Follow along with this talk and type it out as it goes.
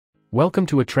Welcome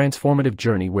to a transformative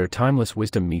journey where timeless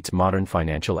wisdom meets modern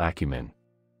financial acumen.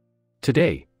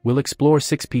 Today, we'll explore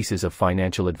 6 pieces of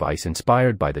financial advice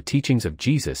inspired by the teachings of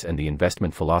Jesus and the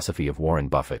investment philosophy of Warren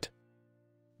Buffett.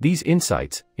 These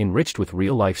insights, enriched with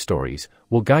real-life stories,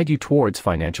 will guide you towards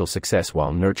financial success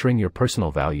while nurturing your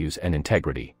personal values and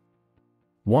integrity.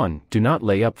 1. Do not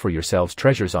lay up for yourselves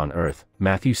treasures on earth.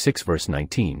 Matthew 6 verse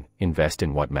 19, invest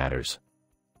in what matters.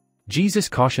 Jesus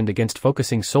cautioned against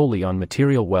focusing solely on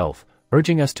material wealth,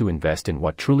 urging us to invest in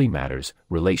what truly matters,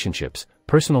 relationships,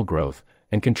 personal growth,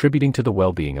 and contributing to the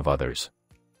well-being of others.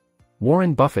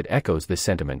 Warren Buffett echoes this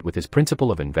sentiment with his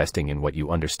principle of investing in what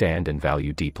you understand and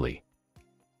value deeply.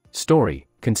 Story: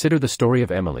 consider the story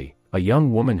of Emily, a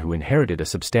young woman who inherited a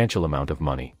substantial amount of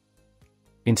money.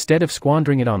 Instead of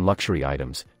squandering it on luxury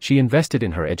items, she invested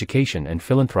in her education and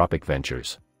philanthropic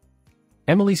ventures.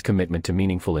 Emily's commitment to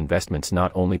meaningful investments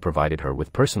not only provided her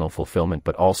with personal fulfillment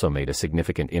but also made a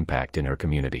significant impact in her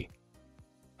community.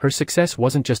 Her success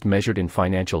wasn't just measured in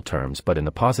financial terms but in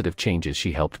the positive changes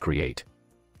she helped create.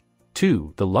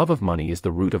 2. The love of money is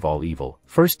the root of all evil.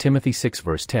 1 Timothy 6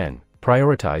 verse 10,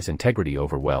 prioritize integrity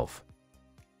over wealth.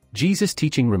 Jesus'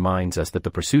 teaching reminds us that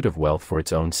the pursuit of wealth for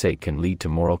its own sake can lead to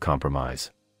moral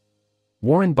compromise.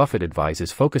 Warren Buffett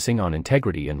advises focusing on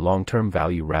integrity and long-term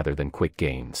value rather than quick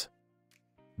gains.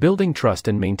 Building trust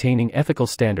and maintaining ethical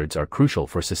standards are crucial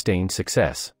for sustained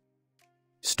success.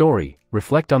 Story: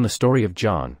 reflect on the story of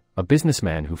John, a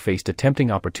businessman who faced a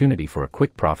tempting opportunity for a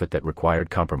quick profit that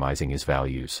required compromising his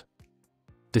values.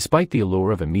 Despite the allure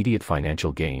of immediate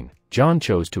financial gain, John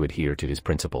chose to adhere to his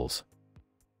principles.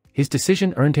 His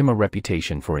decision earned him a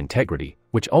reputation for integrity,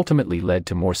 which ultimately led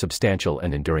to more substantial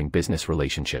and enduring business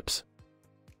relationships.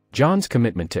 John's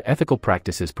commitment to ethical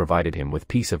practices provided him with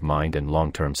peace of mind and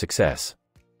long-term success.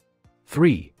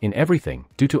 3. In everything,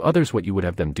 do to others what you would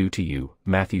have them do to you.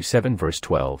 Matthew 7 verse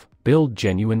 12, build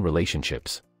genuine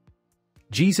relationships.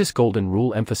 Jesus' golden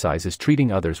rule emphasizes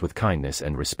treating others with kindness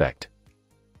and respect.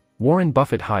 Warren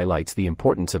Buffett highlights the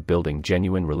importance of building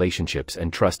genuine relationships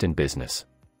and trust in business.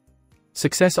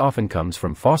 Success often comes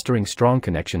from fostering strong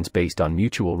connections based on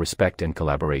mutual respect and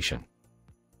collaboration.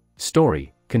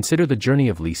 Story: consider the journey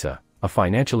of Lisa, a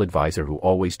financial advisor who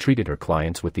always treated her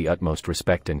clients with the utmost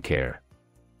respect and care.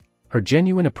 Her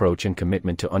genuine approach and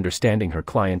commitment to understanding her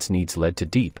clients' needs led to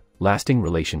deep, lasting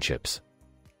relationships.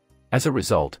 As a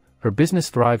result, her business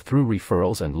thrived through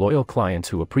referrals and loyal clients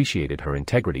who appreciated her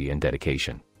integrity and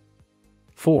dedication.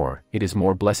 4. It is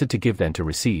more blessed to give than to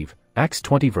receive. Acts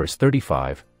 20 verse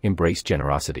 35, embrace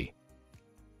generosity.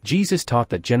 Jesus taught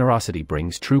that generosity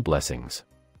brings true blessings.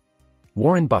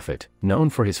 Warren Buffett, known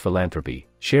for his philanthropy,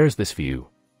 shares this view.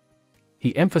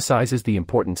 He emphasizes the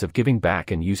importance of giving back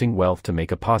and using wealth to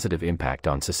make a positive impact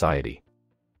on society.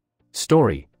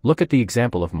 Story: look at the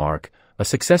example of Mark, a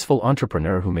successful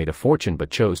entrepreneur who made a fortune but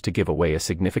chose to give away a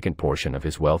significant portion of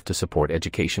his wealth to support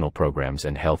educational programs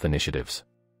and health initiatives.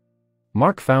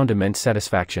 Mark found immense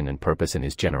satisfaction and purpose in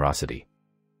his generosity.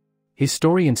 His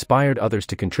story inspired others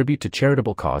to contribute to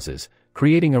charitable causes,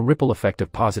 creating a ripple effect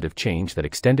of positive change that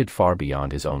extended far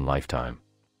beyond his own lifetime.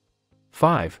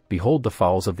 5. Behold the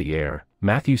fowls of the air.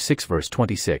 Matthew 6 verse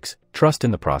 26, trust in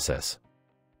the process.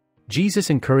 Jesus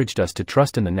encouraged us to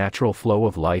trust in the natural flow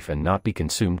of life and not be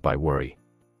consumed by worry.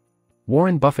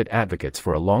 Warren Buffett advocates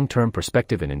for a long-term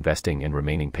perspective in investing and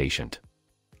remaining patient.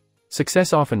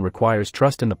 Success often requires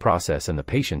trust in the process and the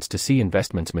patience to see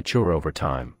investments mature over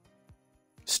time.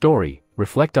 Story: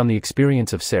 reflect on the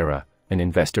experience of Sarah, an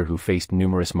investor who faced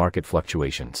numerous market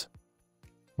fluctuations.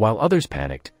 While others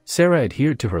panicked, Sarah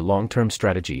adhered to her long-term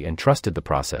strategy and trusted the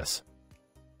process.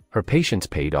 Her patience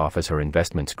paid off as her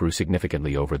investments grew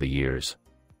significantly over the years.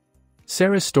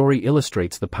 Sarah's story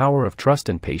illustrates the power of trust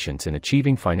and patience in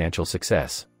achieving financial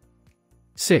success.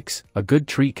 6. A good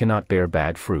tree cannot bear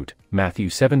bad fruit. Matthew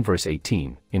 7 verse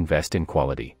 18, invest in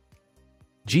quality.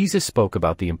 Jesus spoke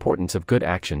about the importance of good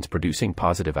actions producing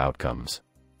positive outcomes.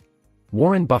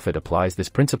 Warren Buffett applies this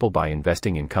principle by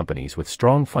investing in companies with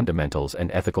strong fundamentals and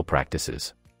ethical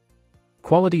practices.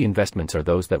 Quality investments are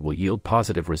those that will yield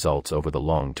positive results over the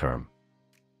long term.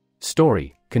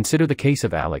 Story: consider the case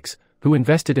of Alex, who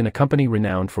invested in a company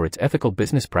renowned for its ethical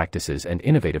business practices and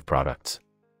innovative products.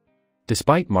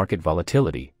 Despite market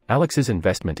volatility, Alex's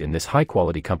investment in this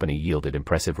high-quality company yielded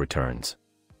impressive returns.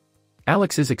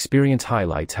 Alex's experience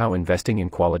highlights how investing in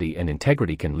quality and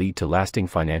integrity can lead to lasting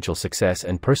financial success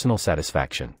and personal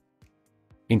satisfaction.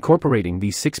 Incorporating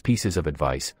these 6 pieces of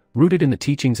advice, rooted in the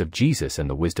teachings of Jesus and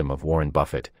the wisdom of Warren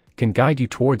Buffett, can guide you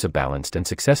towards a balanced and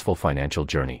successful financial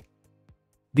journey.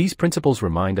 These principles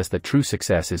remind us that true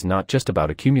success is not just about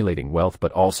accumulating wealth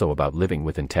but also about living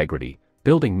with integrity,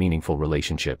 building meaningful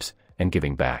relationships, and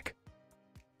giving back.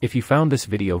 If you found this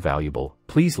video valuable,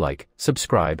 please like,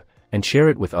 subscribe, and share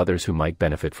it with others who might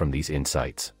benefit from these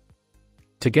insights.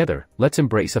 Together, let's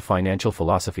embrace a financial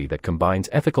philosophy that combines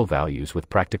ethical values with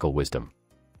practical wisdom.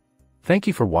 Thank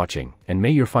you for watching, and may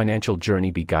your financial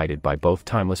journey be guided by both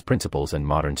timeless principles and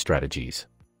modern strategies.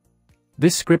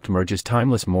 This script merges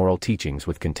timeless moral teachings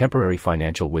with contemporary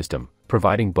financial wisdom,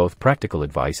 providing both practical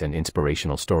advice and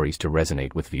inspirational stories to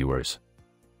resonate with viewers.